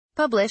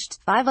Published,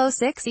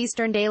 5:06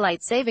 Eastern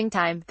Daylight Saving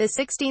Time, the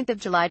 16th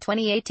of July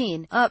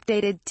 2018.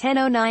 Updated,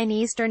 10:09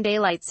 Eastern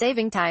Daylight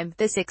Saving Time,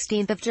 the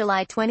 16th of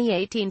July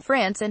 2018.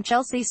 France and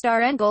Chelsea star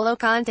N'golo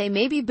Kante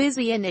may be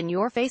busy and in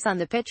your face on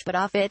the pitch, but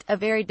off it, a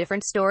very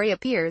different story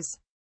appears.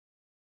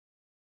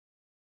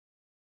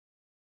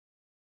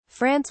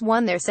 France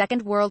won their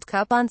second World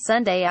Cup on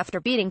Sunday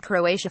after beating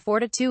Croatia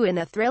 4-2 in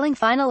a thrilling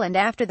final, and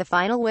after the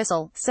final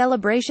whistle,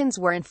 celebrations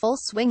were in full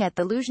swing at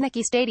the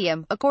Luzhniki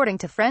Stadium, according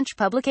to French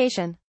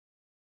publication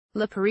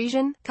Le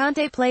Parisien.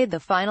 Kante played the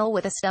final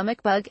with a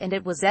stomach bug, and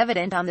it was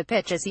evident on the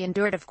pitch as he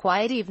endured a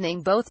quiet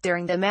evening both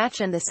during the match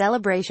and the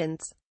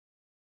celebrations.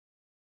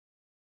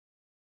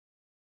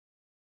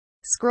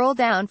 Scroll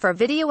down for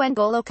video.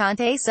 N'golo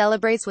Kante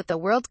celebrates with the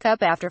World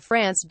Cup after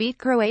France beat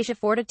Croatia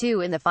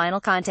 4-2 in the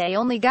final. Kante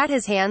only got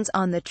his hands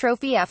on the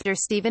trophy after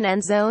Steven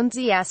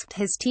N'golo asked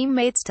his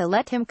teammates to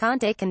let him.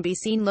 Kante can be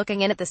seen looking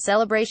in at the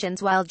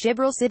celebrations while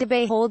Djibril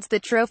Sidibe holds the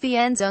trophy.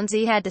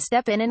 N'golo had to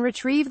step in and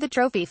retrieve the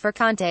trophy for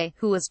Kante,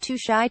 who was too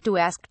shy to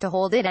ask to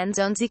hold it.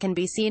 N'golo can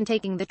be seen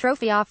taking the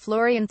trophy off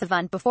Florian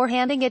Thauvin before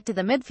handing it to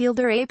the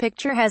midfielder. A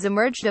picture has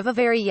emerged of a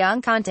very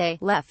young Kante,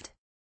 left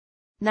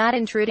not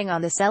intruding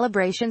on the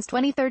celebrations.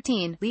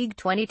 2013, League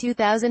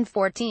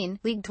 2014,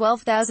 League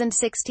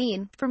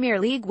 2016, Premier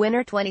League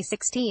winner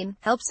 2016,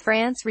 helps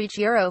France reach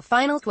Euro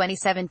final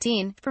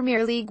 2017,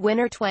 Premier League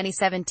winner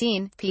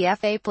 2017,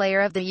 PFA Player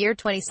of the Year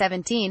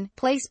 2017,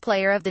 Place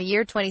Player of the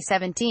Year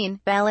 2017,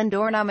 Ballon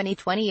d'Or nominee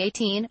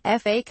 2018,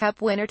 FA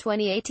Cup winner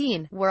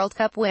 2018, World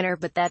Cup winner.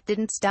 But that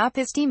didn't stop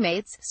his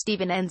teammates,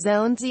 Steven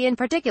N'golo in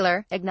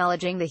particular,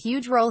 acknowledging the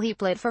huge role he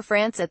played for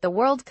France at the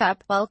World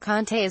Cup. While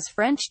Kante's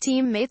French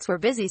teammates were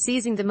busy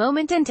seizing the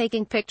moment and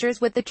taking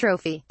pictures with the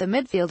trophy, the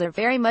midfielder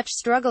very much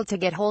struggled to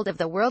get hold of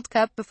the World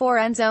Cup before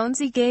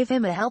N'golo gave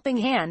him a helping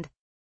hand.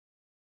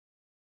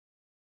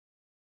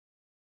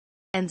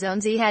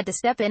 N'golo had to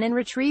step in and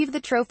retrieve the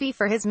trophy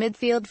for his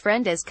midfield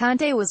friend as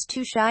Kante was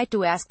too shy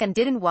to ask and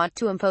didn't want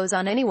to impose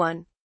on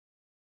anyone.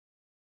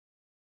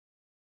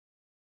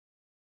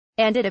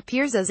 And it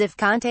appears as if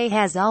Kante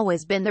has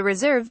always been the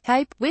reserve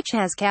type, which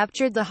has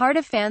captured the heart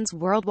of fans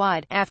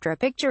worldwide, after a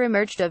picture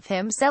emerged of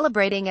him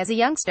celebrating as a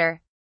youngster.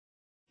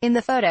 In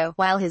the photo,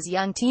 while his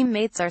young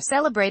teammates are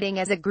celebrating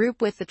as a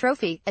group with the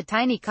trophy, a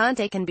tiny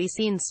Kante can be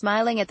seen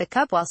smiling at the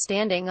cup while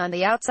standing on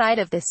the outside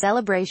of the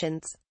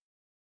celebrations.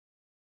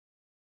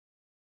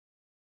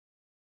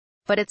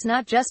 But it's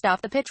not just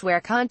off the pitch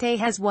where Kante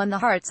has won the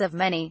hearts of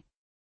many.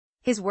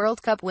 His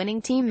World Cup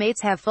winning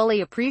teammates have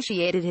fully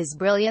appreciated his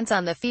brilliance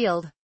on the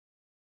field.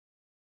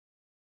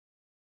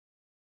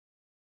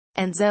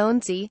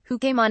 N'golo, who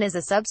came on as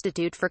a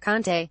substitute for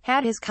Kante,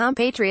 had his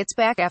compatriots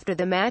back after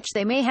the match.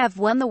 They may have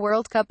won the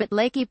World Cup, but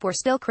L'Équipe were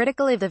still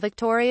critical of the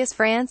victorious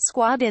France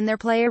squad in their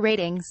player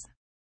ratings.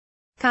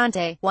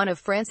 Kante, one of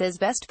France's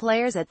best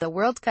players at the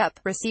World Cup,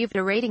 received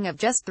a rating of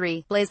just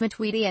 3. Blaise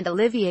Matuidi and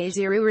Olivier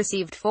Giroud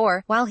received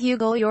 4, while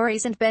Hugo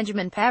Lloris and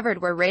Benjamin Pavard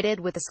were rated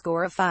with a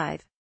score of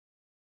 5.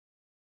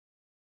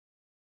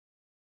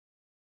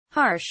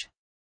 Harsh.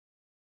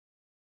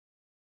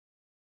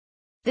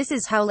 This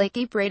is how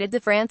L'Équipe rated the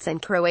France and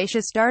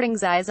Croatia starting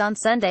sides on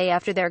Sunday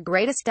after their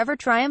greatest ever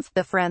triumph.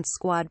 The France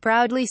squad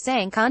proudly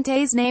sang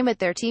Kante's name at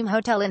their team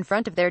hotel in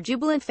front of their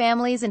jubilant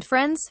families and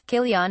friends.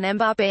 Kylian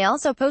Mbappé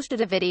also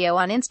posted a video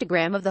on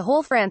Instagram of the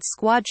whole France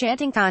squad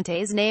chanting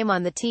Kante's name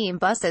on the team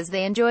bus as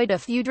they enjoyed a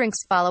few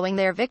drinks following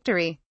their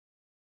victory.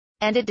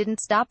 And it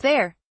didn't stop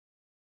there.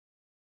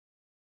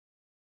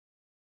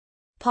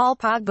 Paul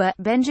Pogba,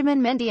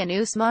 Benjamin Mendy and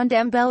Ousmane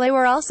Dembélé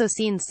were also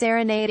seen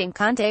serenading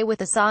Kante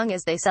with a song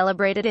as they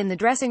celebrated in the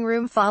dressing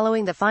room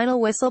following the final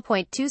whistle.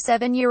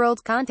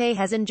 27-year-old Kante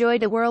has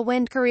enjoyed a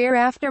whirlwind career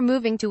after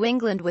moving to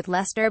England with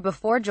Leicester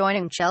before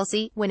joining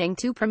Chelsea, winning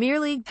 2 Premier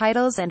League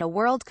titles and a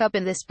World Cup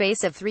in the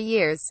space of 3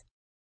 years.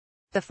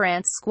 The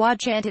France squad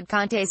chanted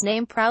Kante's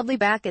name proudly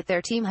back at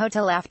their team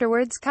hotel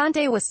afterwards.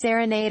 Kante was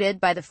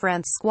serenaded by the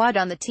France squad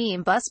on the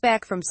team bus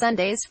back from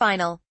Sunday's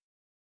final.